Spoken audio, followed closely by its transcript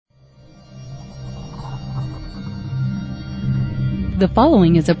The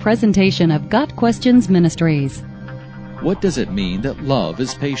following is a presentation of Got Questions Ministries. What does it mean that love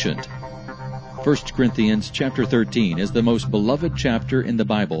is patient? 1 Corinthians chapter 13 is the most beloved chapter in the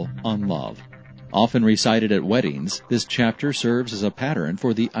Bible on love. Often recited at weddings, this chapter serves as a pattern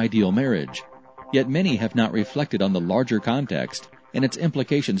for the ideal marriage. Yet many have not reflected on the larger context and its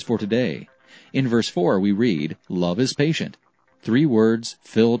implications for today. In verse 4 we read, "Love is patient," 3 words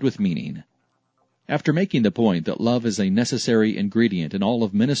filled with meaning. After making the point that love is a necessary ingredient in all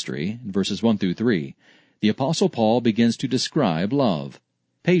of ministry, in verses 1 through 3, the Apostle Paul begins to describe love.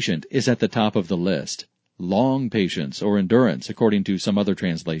 Patient is at the top of the list. Long patience or endurance, according to some other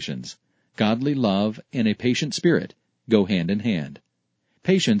translations. Godly love and a patient spirit go hand in hand.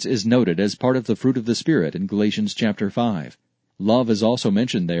 Patience is noted as part of the fruit of the Spirit in Galatians chapter 5. Love is also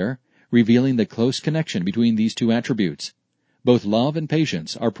mentioned there, revealing the close connection between these two attributes. Both love and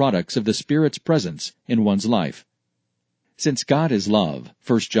patience are products of the Spirit's presence in one's life. Since God is love,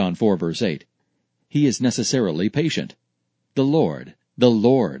 1 John 4 verse 8, He is necessarily patient. The Lord,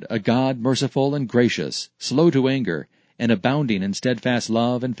 a God merciful and gracious, slow to anger, and abounding in steadfast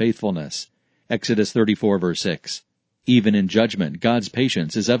love and faithfulness. Exodus 34 verse 6. Even in judgment, God's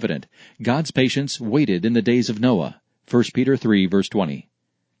patience is evident. God's patience waited in the days of Noah, 1 Peter 3 verse 20.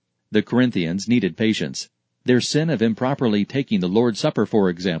 The Corinthians needed patience. Their sin of improperly taking the Lord's Supper, for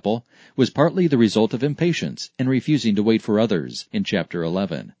example, was partly the result of impatience and refusing to wait for others in chapter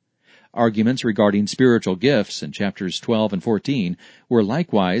 11. Arguments regarding spiritual gifts in chapters 12 and 14 were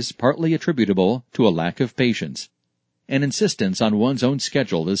likewise partly attributable to a lack of patience. An insistence on one's own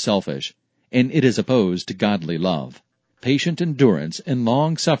schedule is selfish, and it is opposed to godly love. Patient endurance and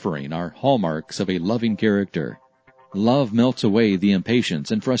long-suffering are hallmarks of a loving character. Love melts away the impatience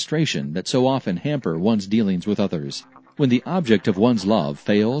and frustration that so often hamper one's dealings with others. When the object of one's love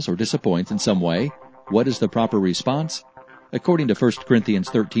fails or disappoints in some way, what is the proper response? According to 1 Corinthians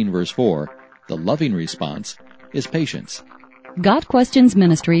 13 verse 4, the loving response is patience. Got Questions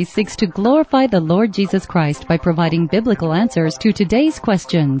Ministries seeks to glorify the Lord Jesus Christ by providing biblical answers to today's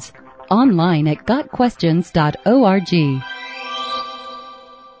questions. Online at gotquestions.org.